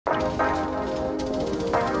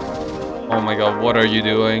Oh my god, what are you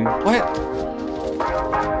doing? What?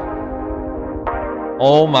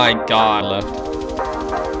 Oh my god, left.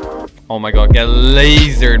 Oh my god, get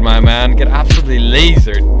lasered, my man. Get absolutely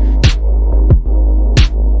lasered.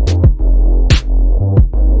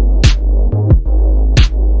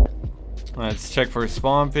 Alright, let's check for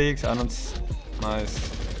spawn peaks. I don't... Nice.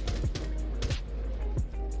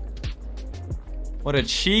 What a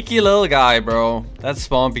cheeky little guy, bro. That's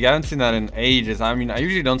spawn peak. I haven't seen that in ages. I mean, I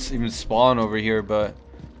usually don't even spawn over here, but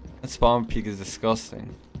that spawn peak is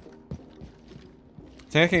disgusting. I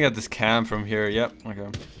think I can get this cam from here. Yep, okay.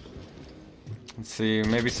 Let's see.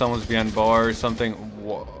 Maybe someone's behind bar or something.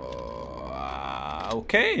 Whoa.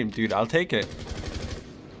 Okay, dude, I'll take it.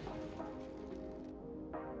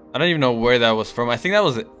 I don't even know where that was from. I think that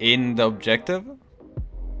was in the objective.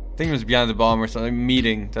 I think it was behind the bomb or something.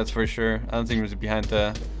 Meeting, that's for sure. I don't think it was behind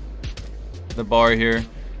the bar here.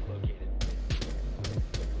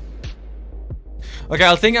 Okay,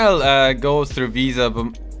 I think I'll go through Visa,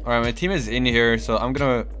 but alright, my team is in here, so I'm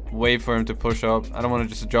gonna wait for him to push up. I don't want to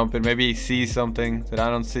just jump in. Maybe he sees something that I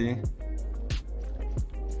don't see.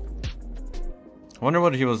 I wonder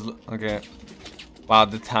what he was. Okay. Wow,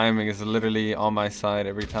 the timing is literally on my side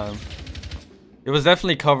every time. It was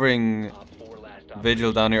definitely covering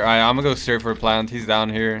Vigil down here. Alright, I'm gonna go straight for a plant. He's down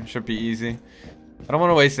here. Should be easy. I don't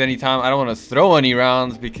want to waste any time. I don't want to throw any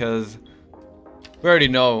rounds because we already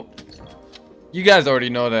know. You guys already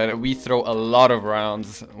know that we throw a lot of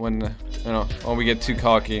rounds when, you know, when we get too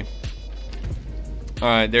cocky.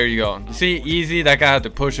 Alright, there you go. You see, easy. That guy had to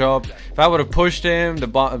push up. If I would have pushed him, the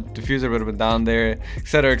diffuser would have been down there,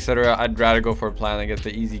 etc, etc. I'd rather go for a plan and get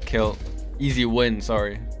the easy kill. Easy win,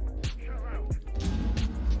 sorry.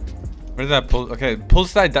 Where did that pull? Okay,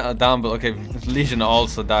 Pulse died down below. Okay, Legion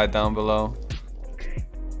also died down below.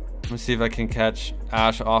 Let me see if I can catch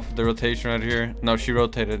Ash off the rotation right here. No, she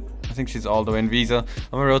rotated. I think she's all the way in Visa.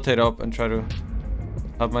 I'm gonna rotate up and try to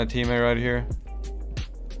help my teammate right here.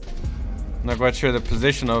 Not quite sure the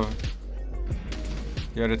position of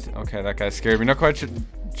the other. Okay, that guy scared me. Not quite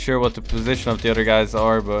sure what the position of the other guys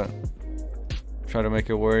are, but try to make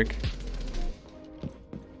it work.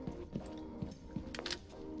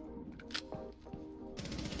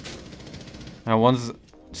 Now one's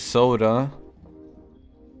soda.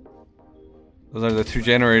 Those are the two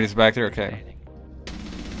generators back there. Okay.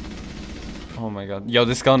 Oh my god. Yo,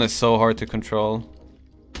 this gun is so hard to control.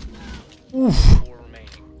 Oof.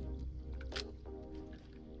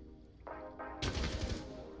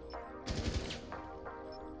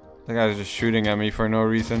 That guy's just shooting at me for no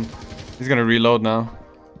reason. He's gonna reload now.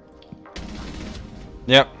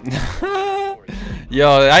 Yep. Yo,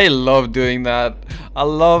 I love doing that. I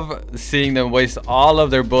love seeing them waste all of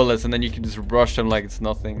their bullets and then you can just rush them like it's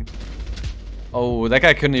nothing. Oh, that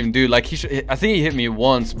guy couldn't even do like I think he hit me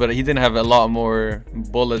once, but he didn't have a lot more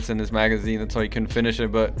bullets in his magazine. That's why he couldn't finish it.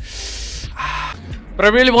 But I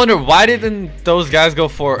really wonder why didn't those guys go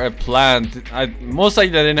for a plant? Most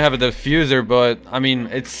likely they didn't have a diffuser, but I mean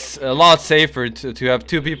it's a lot safer to have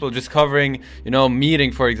two people just covering, you know,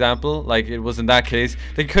 meeting for example. Like it was in that case,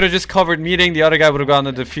 they could have just covered meeting. The other guy would have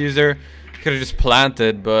gotten the diffuser. Could have just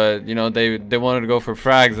planted, but you know they wanted to go for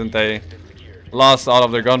frags and they lost all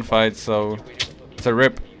of their gunfights, so it's a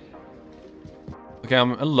rip. Okay,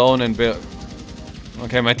 I'm alone in build.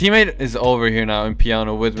 Okay, my teammate is over here now in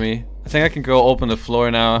piano with me. I think I can go open the floor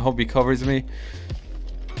now. I hope he covers me.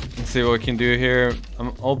 Let's see what we can do here.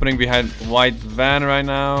 I'm opening behind white van right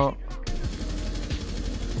now.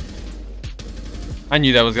 I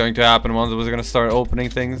knew that was going to happen once I was going to start opening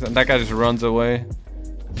things, and that guy just runs away.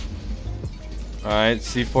 Alright,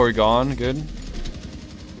 C4 gone. Good.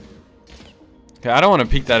 Okay, I don't want to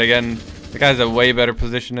peek that again. The guy's a way better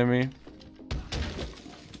position than me.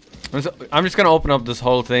 I'm just gonna open up this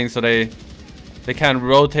whole thing so they can't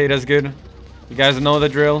rotate as good. You guys know the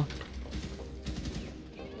drill.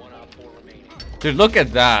 Dude, look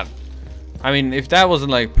at that. I mean, if that wasn't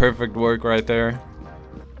like perfect work right there.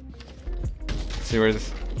 Let's see where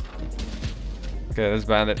this. Okay, that's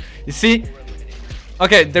bandit. You see?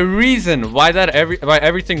 Okay, the reason why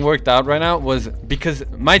everything worked out right now was because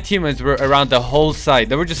my teammates were around the whole site.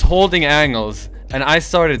 They were just holding angles, and I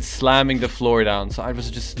started slamming the floor down. So I was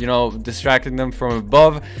just, you know, distracting them from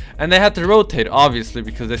above, and they had to rotate, obviously,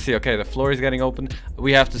 because they see, okay, the floor is getting open.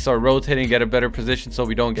 We have to start rotating, get a better position so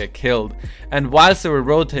we don't get killed. And whilst they were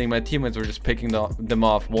rotating, my teammates were just picking them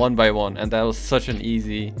off one by one, and that was such an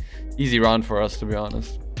easy round for us, to be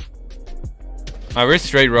honest. Alright, we're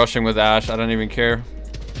straight rushing with Ash. I don't even care.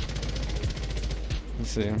 Let's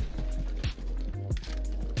see.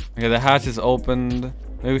 Okay, the hatch is opened.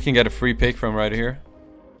 Maybe we can get a free pick from right here.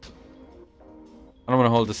 I don't want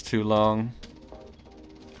to hold this too long.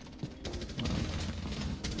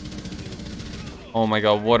 Oh my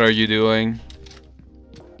god, what are you doing?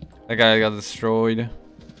 That guy got destroyed.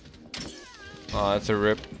 Oh, that's a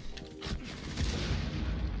rip.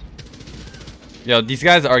 Yo, these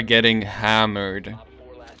guys are getting hammered.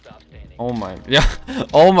 Oh my, yeah.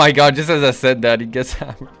 Oh my god, just as I said that, he gets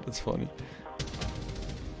hammered. That's funny.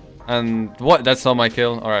 And what? That's not my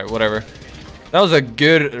kill. All right, whatever. That was a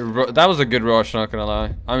good rush, not gonna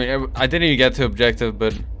lie. I mean, I didn't even get to objective,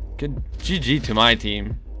 but good GG to my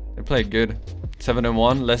team. They played good.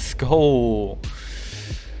 7-1. Let's go.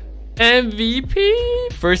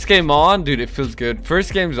 MVP. First game on, dude. It feels good.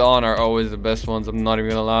 First games on are always the best ones. I'm not even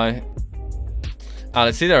gonna lie.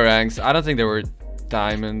 Let's see their ranks. I don't think they were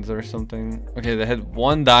diamonds or something. Okay, they had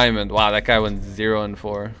 1 diamond. Wow, that guy went 0 and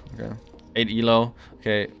 4. Okay, 8 elo.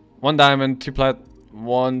 Okay, 1 diamond, 2 plat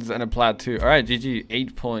 1s, and a plat 2. All right, GG.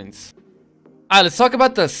 8 points. Alright, let's talk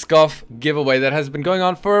about the Scuff giveaway that has been going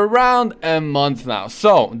on for around a month now.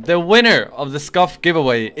 So, the winner of the Scuff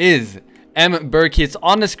giveaway is Breccoli. It's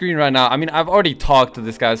on the screen right now. I mean, I've already talked to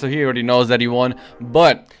this guy, so he already knows that he won.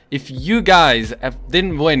 But if you guys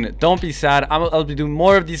didn't win, don't be sad. I'll be doing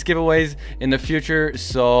more of these giveaways in the future.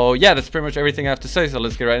 So, yeah, that's pretty much everything I have to say. So,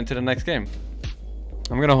 let's get right into the next game.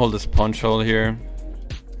 I'm going to hold this punch hole here.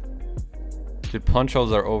 Dude, punch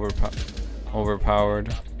holes are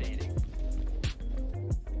overpowered.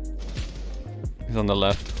 He's on the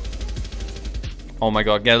left. Oh my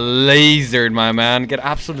god, get lasered, my man. Get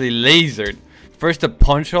absolutely lasered. First a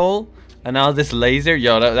punch hole, and now this laser.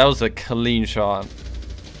 Yo, that was a clean shot.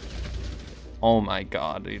 Oh my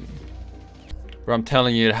god, dude. Bro, I'm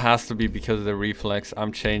telling you, it has to be because of the reflex.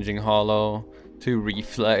 I'm changing Hollow to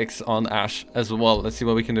reflex on Ash as well. Let's see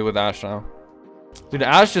what we can do with Ash now. Dude,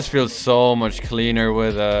 Ash just feels so much cleaner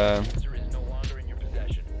with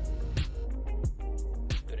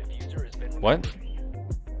What?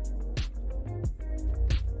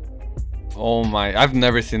 Oh my, I've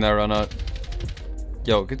never seen that run out.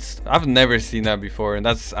 Yo, I've never seen that before, and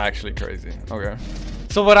that's actually crazy. Okay.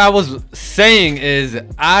 So what I was saying is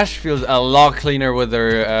Ash feels a lot cleaner with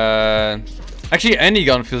her, actually any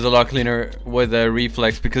gun feels a lot cleaner with a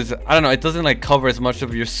reflex, because I don't know, it doesn't like cover as much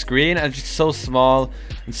of your screen, and it's just so small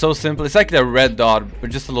and so simple. It's like the red dot, but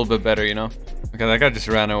just a little bit better, you know? Okay, that guy just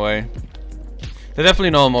ran away. They definitely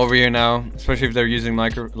know I'm over here now, especially if they're using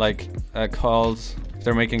calls, if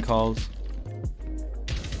they're making calls.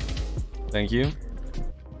 Thank you.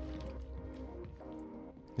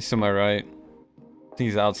 He's to my right. I think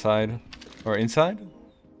he's outside. Or inside?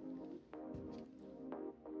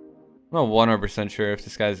 I'm not 100% sure if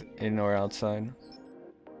this guy's in or outside.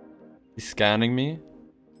 He's scanning me.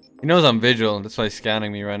 He knows I'm vigilant, that's why he's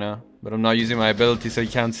scanning me right now. But I'm not using my ability, so he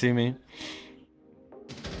can't see me.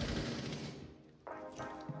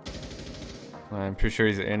 I'm pretty sure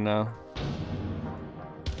he's in now.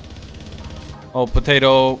 Oh,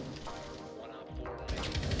 potato.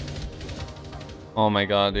 Oh my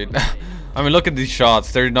god, dude. I mean, look at these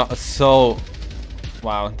shots. They're not so...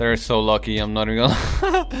 Wow, they're so lucky. I'm not even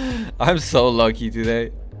gonna... I'm so lucky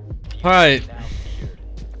today. Alright.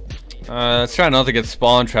 Let's try not to get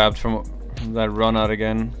spawn trapped from that run out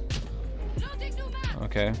again.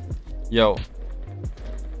 Okay. Yo.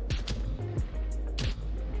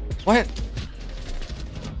 What?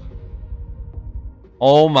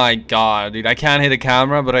 Oh my god, dude. I can't hit a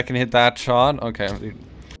camera, but I can hit that shot. Okay, dude.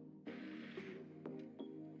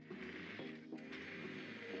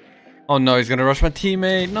 Oh no, he's gonna rush my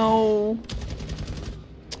teammate. No.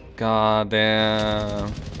 God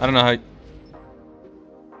damn. I don't know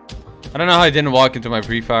how I didn't walk into my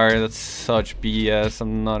pre-fire. That's such BS.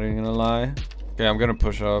 I'm not even gonna lie. Okay, I'm gonna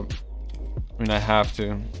push up. I mean, I have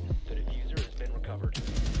to.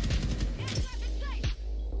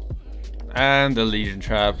 And the Legion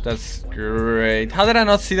trap. That's great. How did I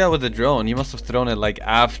not see that with the drone? He must have thrown it like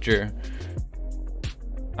after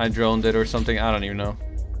I droned it or something. I don't even know.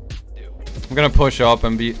 I'm gonna push up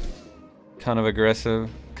and be kind of aggressive.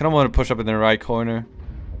 Kind of want to push up in the right corner.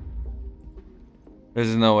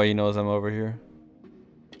 There's no way he knows I'm over here.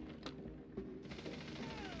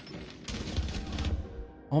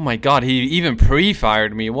 Oh my god, he even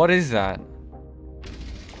pre-fired me. What is that?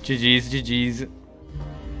 GG's, GG's.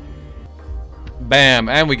 Bam,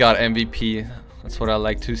 and we got MVP. That's what I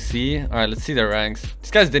like to see. Alright, let's see their ranks.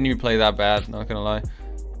 These guys didn't even play that bad, not gonna lie.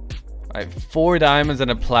 Alright, 4 diamonds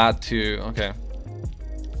and a plat 2. Okay.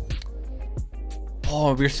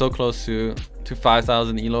 Oh, we're so close to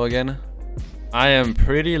 5,000 elo again. I am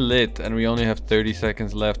pretty lit, and we only have 30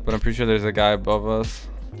 seconds left, but I'm pretty sure there's a guy above us.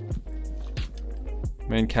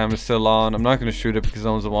 Main cam is still on. I'm not gonna shoot it because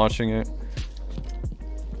no one's watching it.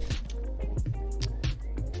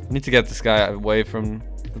 Need to get this guy away from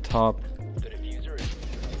the top.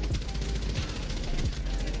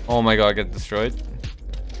 Oh my god, get destroyed.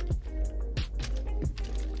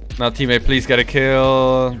 Now teammate, please get a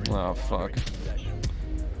kill. Oh fuck.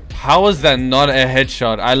 How was that not a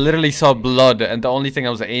headshot? I literally saw blood and the only thing I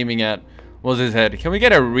was aiming at was his head. Can we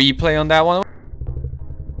get a replay on that one?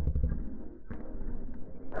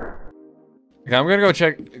 Okay, I'm gonna go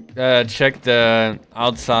check the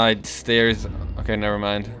outside stairs. Okay, never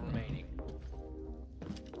mind.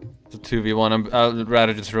 It's a 2v1. I'd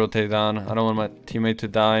rather just rotate down. I don't want my teammate to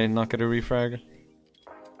die and not get a refrag.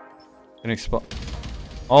 Getting spot.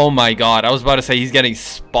 Oh my god, I was about to say he's getting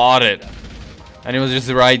spotted. And he was just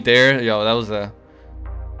right there. Yo, that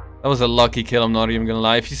was a lucky kill, I'm not even gonna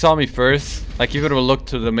lie. If he saw me first, like you could have looked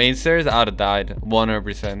to the main stairs, I'd have died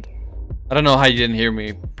 100%. I don't know how you didn't hear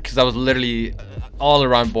me because I was literally all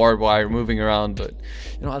around barbed wire moving around, but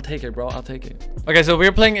you know, I'll take it, bro. I'll take it. Okay, so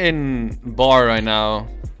we're playing in bar right now,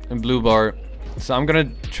 in blue bar. So I'm gonna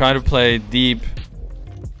try to play deep.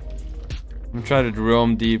 I'm gonna try to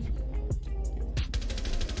roam deep.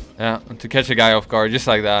 Yeah, to catch a guy off guard, just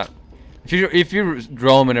like that. If you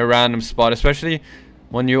roam in a random spot, especially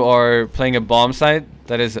when you are playing a bomb site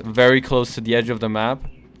that is very close to the edge of the map,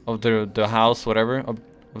 of the house, whatever, of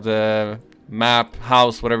the map,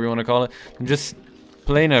 house, whatever you want to call it, and just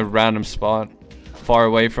play in a random spot far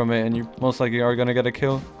away from it, and you most likely are gonna get a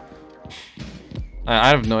kill. I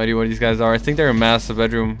have no idea what these guys are. I think they're in master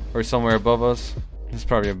bedroom or somewhere above us. It's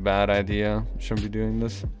probably a bad idea. Shouldn't be doing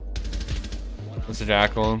this. That's a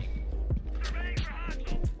jackal.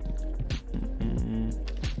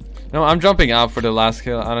 No, I'm jumping out for the last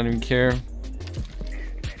kill. I don't even care.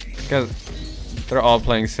 Because they're all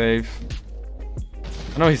playing safe.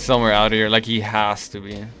 I know he's somewhere out here. Like, he has to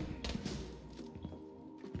be. I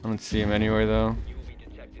don't see him anywhere, though.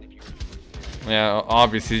 Yeah,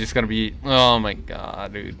 obviously he's just gonna be... Oh my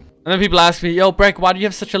god, dude. And then people ask me, yo, Breck, why do you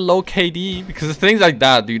have such a low KD? Because things like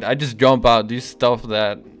that, dude. I just jump out, do stuff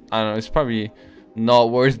that... I don't know, it's probably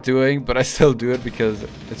not worth doing, but I still do it because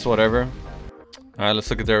it's whatever. Alright, let's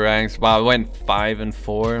look at their ranks. Wow, I went 5 and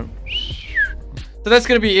 4. So that's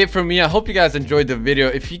gonna be it for me. I hope you guys enjoyed the video.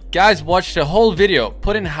 If you guys watched the whole video,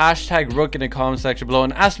 put in hashtag Rook in the comment section below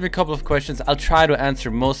and ask me a couple of questions. I'll try to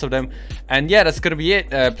answer most of them. And yeah, that's gonna be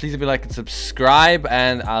it. Please be like and subscribe,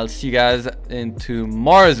 and I'll see you guys in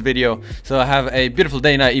tomorrow's video. So have a beautiful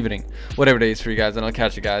day, night, evening, whatever it is for you guys, and I'll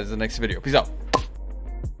catch you guys in the next video. Peace out.